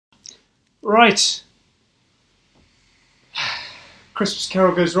Right. Christmas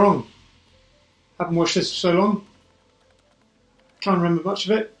Carol goes wrong. Haven't watched this for so long. Can't remember much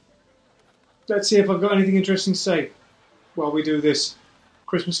of it. Let's see if I've got anything interesting to say while we do this.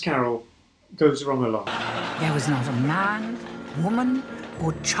 Christmas Carol goes wrong along. There was not a man, woman,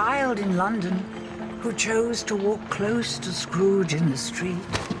 or child in London who chose to walk close to Scrooge in the street.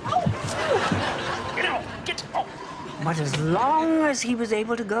 Get out! Get out! But as long as he was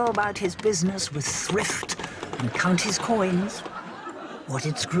able to go about his business with thrift and count his coins, what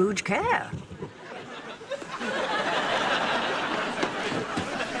did Scrooge care?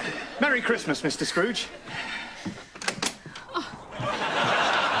 Merry Christmas, Mr. Scrooge.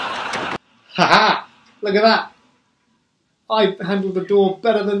 Haha! Look at that! I handled the door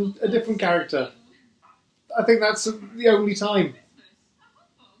better than a different character. I think that's the only time.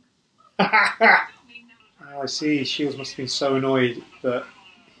 I see, Shields must have been so annoyed that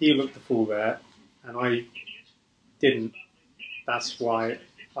he looked the fool there and I didn't. That's why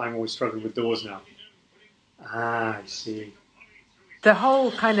I'm always struggling with doors now. I see. The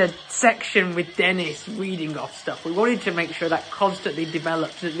whole kind of section with Dennis reading off stuff, we wanted to make sure that constantly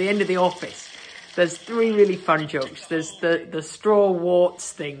developed. At the end of The Office, there's three really fun jokes. There's the straw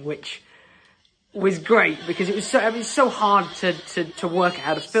warts thing, which was great because it was so hard to work out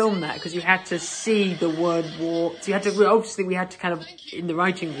how to film that because you had to see the word warts. You had to, obviously we had to kind of, in the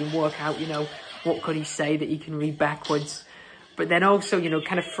writing room, work out, you know, what could he say that he can read backwards. But then also, you know,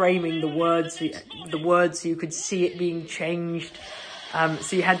 kind of framing the words so you could see it being changed.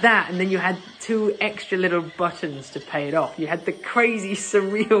 So you had that, and then you had two extra little buttons to pay it off. You had the crazy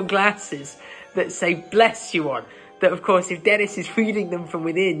surreal glasses that say bless you on. That, of course, if Dennis is reading them from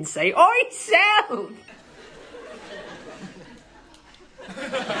within, say, Oi, Selb!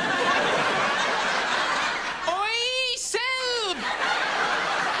 Oi, Selb!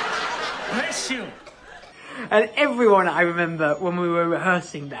 Bless you. And everyone, I remember, when we were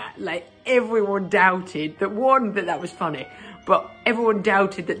rehearsing that, like, everyone doubted that, one, that was funny, but everyone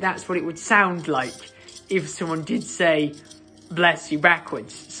doubted that that's what it would sound like if someone did say, bless you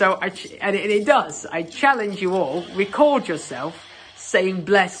backwards. So, and it does. I challenge you all, record yourself saying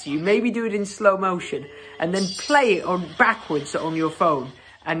bless you, maybe do it in slow motion, and then play it on backwards on your phone,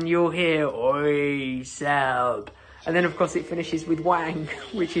 and you'll hear, Oi, Selb. And then, of course, it finishes with wang,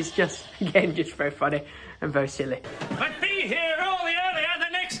 which is just, again, just very funny and very silly. But be here all the earlier the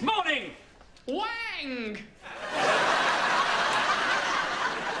next morning! Wang!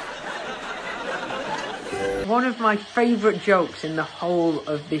 One of my favourite jokes in the whole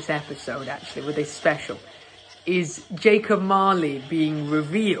of this episode, actually, with this special, is Jacob Marley being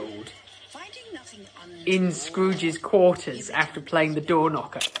revealed in Scrooge's quarters after playing the door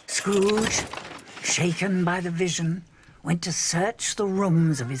knocker. Scrooge, shaken by the vision, went to search the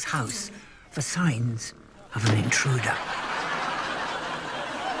rooms of his house for signs of an intruder.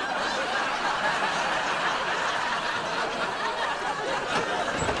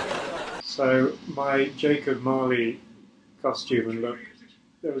 So my Jacob Marley costume and look,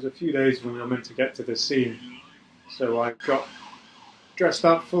 there was a few days when we were meant to get to this scene. So I got dressed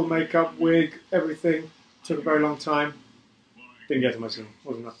up, full makeup, wig, everything. Took a very long time. Didn't get to my scene,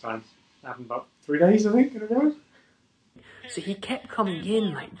 wasn't enough time. It happened about 3 days, I think, in a row. So he kept coming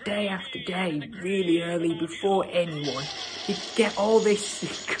in like day after day, really early, before anyone. He'd get all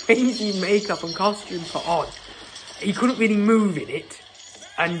this crazy makeup and costume put on. He couldn't really move in it,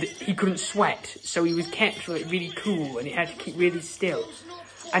 and he couldn't sweat, so he was kept like really cool, and he had to keep really still.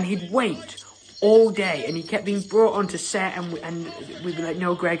 And he'd wait all day, and he kept being brought onto set, and we'd be like,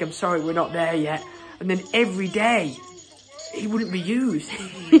 no, Greg, I'm sorry, we're not there yet. And then every day, he wouldn't be used.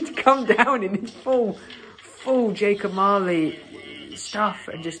 He'd come down in his full Jacob Marley stuff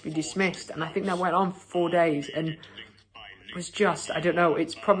and just be dismissed. And I think that went on for 4 days, and it was just, I don't know,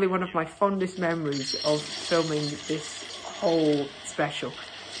 it's probably one of my fondest memories of filming this whole special.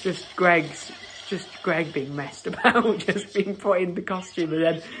 Just Greg being messed about, just being put in the costume and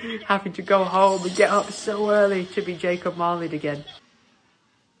then having to go home and get up so early to be Jacob Marley again.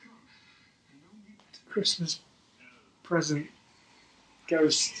 Christmas present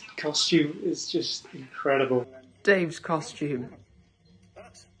ghost costume is just incredible. Dave's costume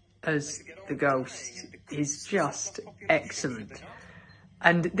as the ghost is just excellent.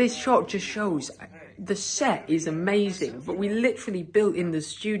 And this shot just shows the set is amazing, but we literally built in the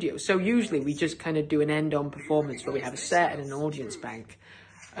studio. So usually we just kind of do an end-on performance where we have a set and an audience bank.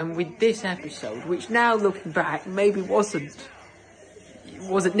 And with this episode, which now looking back maybe wasn't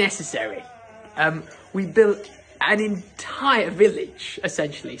necessary, we built an entire village,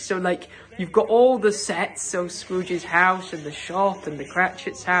 essentially. So, like, you've got all the sets, so Scrooge's house and the shop and the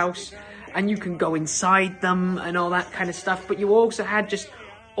Cratchit's house, and you can go inside them and all that kind of stuff, but you also had just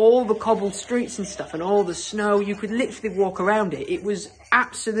all the cobbled streets and stuff and all the snow. You could literally walk around it. It was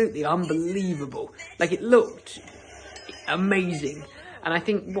absolutely unbelievable. Like, it looked amazing. And I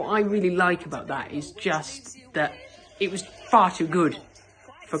think what I really like about that is just that it was far too good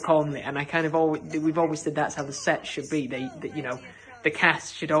for Conley, and I kind of we've always said that's how the set should be. You know, the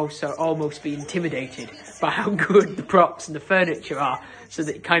cast should also almost be intimidated by how good the props and the furniture are, so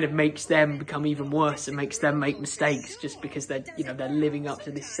that it kind of makes them become even worse and makes them make mistakes just because they're living up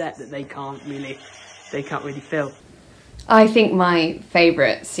to this set that they can't really fill. I think my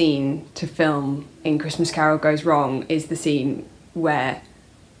favourite scene to film in Christmas Carol Goes Wrong is the scene where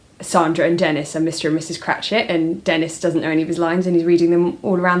Sandra and Dennis are Mr. and Mrs. Cratchit, and Dennis doesn't know any of his lines and he's reading them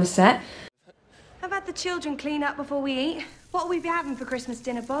all around the set. I've had the children clean up before we eat. What will we be having for Christmas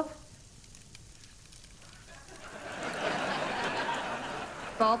dinner, Bob?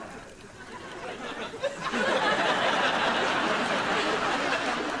 Bob?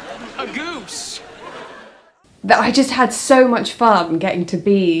 A goose! That I just had so much fun getting to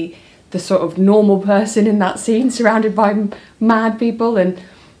be the sort of normal person in that scene, surrounded by mad people, and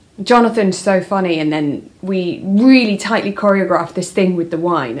Jonathan's so funny, and then we really tightly choreographed this thing with the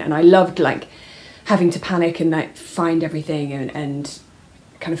wine, and I loved like having to panic and like find everything and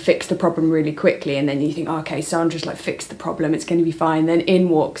kind of fix the problem really quickly, and then you think, oh, okay, Sandra's like fixed the problem, it's going to be fine. Then in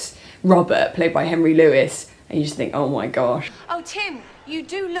walks Robert, played by Henry Lewis, and you just think, oh my gosh. Oh, Tim, you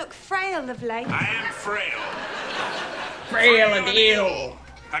do look frail of late. I am frail. Frail and ill.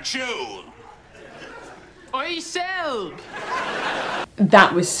 Achoo! Oi, Selb!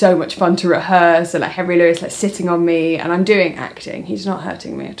 That was so much fun to rehearse, and like Henry Lewis like sitting on me, and I'm doing acting, he's not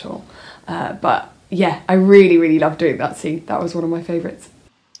hurting me at all. But yeah, I really loved doing that scene. That was one of my favourites.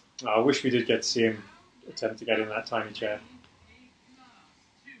 Oh, I wish we did get to see him attempt to get in that tiny chair.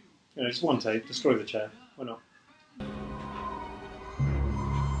 You know, just one take, destroy the chair. Why not?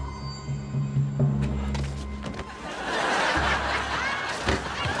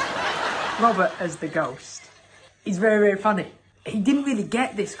 Robert as the ghost is very funny. He didn't really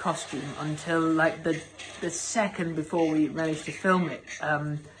get this costume until like the second before we managed to film it.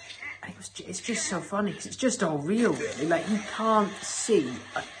 It's just so funny because it's just all real, really. Like, he can't see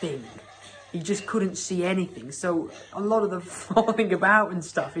a thing. He just couldn't see anything. So a lot of the falling about and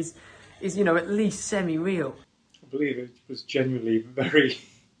stuff is you know, at least semi-real. I believe it was genuinely very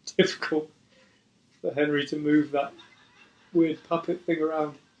difficult for Henry to move that weird puppet thing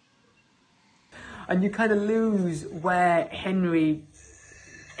around. And you kind of lose where Henry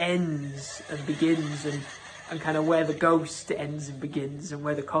ends and begins, and kind of where the ghost ends and begins, and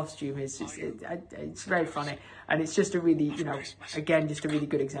where the costume is. It's very funny, and it's just a really, you know, again, just a really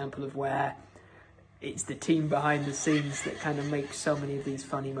good example of where it's the team behind the scenes that kind of makes so many of these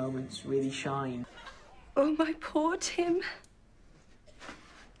funny moments really shine. Oh, my poor Tim.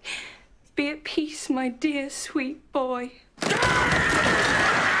 Be at peace, my dear, sweet boy.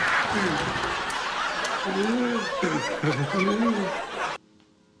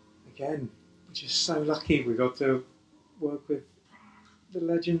 Again, we're just so lucky we got to work with the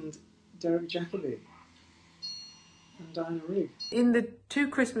legend Derek Jacobi and Diana Rigg. In the two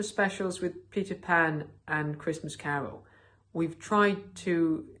Christmas specials with Peter Pan and Christmas Carol, we've tried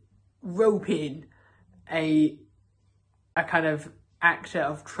to rope in a kind of actor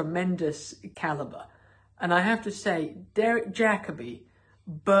of tremendous calibre. And I have to say, Derek Jacobi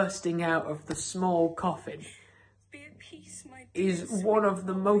bursting out of the small coffin is one of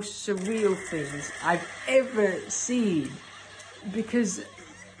the most surreal things I've ever seen, because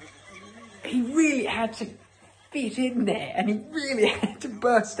he really had to fit in there, and he really had to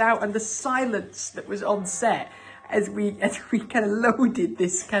burst out, and the silence that was on set as we kind of loaded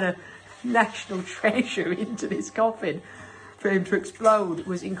this kind of national treasure into this coffin for him to explode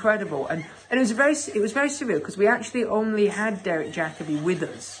was incredible. And it was very surreal, because we actually only had Derek Jacobi with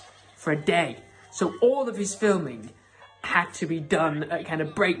us for a day, so all of his filming had to be done at kind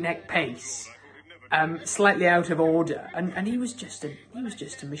of breakneck pace, slightly out of order, and he was just a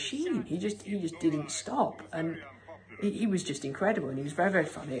machine. He just didn't stop, and he was just incredible, and he was very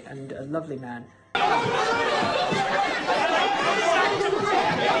funny and a lovely man. The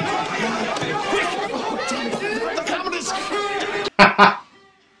cameras!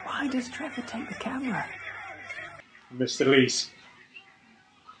 Why does Trevor take the camera? Mr. Lees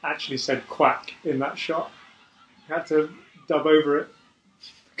actually said quack in that shot. He had to dub over it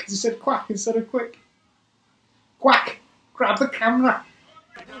because he said quack instead of quick. Quack! Grab the camera!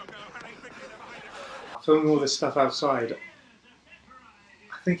 Filming all this stuff outside,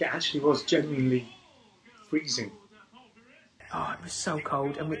 I think it actually was genuinely freezing. Oh, it was so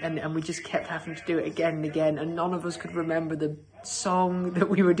cold, and we just kept having to do it again and again, and none of us could remember the song that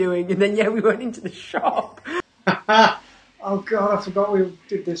we were doing, and then yeah, we went into the shop. Oh God, I forgot we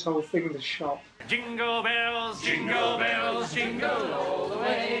did this whole thing in the shop. Jingle bells, jingle all the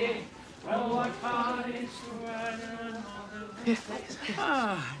way. Oh, what fun it is to ride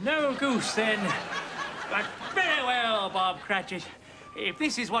Ah, no goose then. But very well, Bob Cratchit. If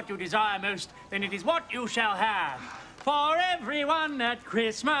this is what you desire most, then it is what you shall have. For everyone at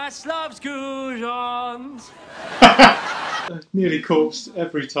Christmas loves goujons. Nearly corpsed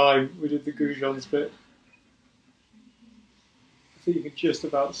every time we did the goujons bit. I think you can just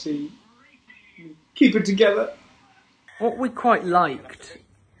about see me keep it together. What we quite liked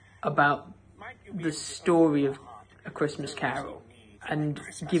about the story of A Christmas Carol and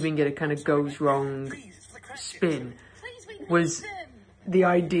giving it a kind of goes wrong spin was the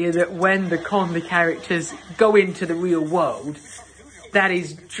idea that when the Conley characters go into the real world, that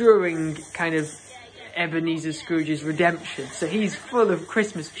is during kind of Ebenezer Scrooge's redemption. So he's full of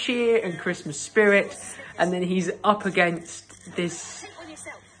Christmas cheer and Christmas spirit, and then he's up against this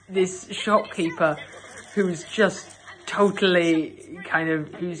shopkeeper who's just totally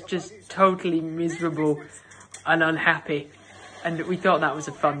miserable and unhappy. And we thought that was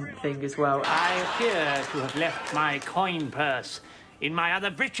a fun thing as well. I appear to have left my coin purse in my other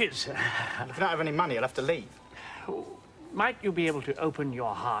breeches. If you don't have any money, you'll have to leave. Might you be able to open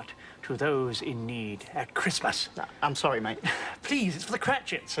your heart to those in need at Christmas? No, I'm sorry, mate. Please, it's for the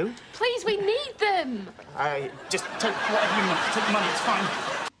Cratchits. Who? Please, we need them. Just take whatever you want. Take the money, it's fine.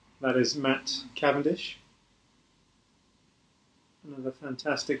 That is Matt Cavendish. Another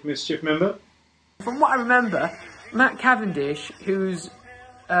fantastic Mischief member. From what I remember, Matt Cavendish, who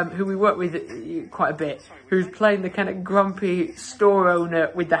we work with quite a bit, who's playing the kind of grumpy store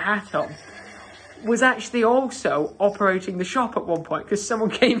owner with the hat on, was actually also operating the shop at one point because someone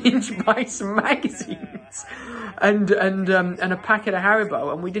came in to buy some magazines and a packet of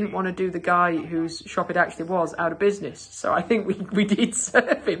Haribo, and we didn't want to do the guy whose shop it actually was out of business. So I think we did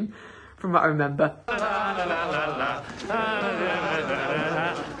serve him, from what I remember.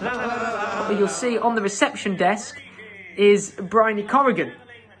 You'll see on the reception desk is Bryony Corrigan,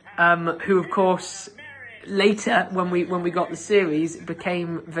 who of course later when we got the series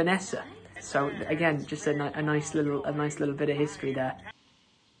became Vanessa. So again, just a nice little bit of history there. I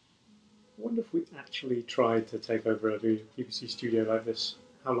wonder if we actually tried to take over a BBC studio like this,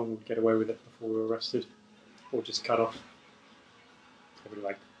 how long we'd get away with it before we were arrested, or just cut off. Probably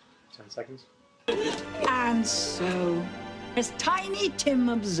like 10 seconds. And so, as Tiny Tim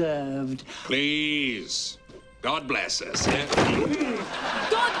observed, Please, God bless us.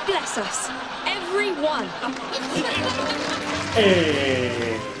 God bless us, everyone.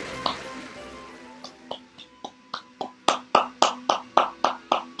 Hey.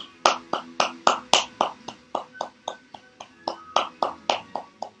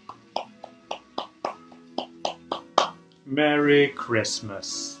 Merry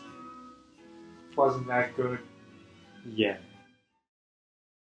Christmas. Wasn't that good? Yeah.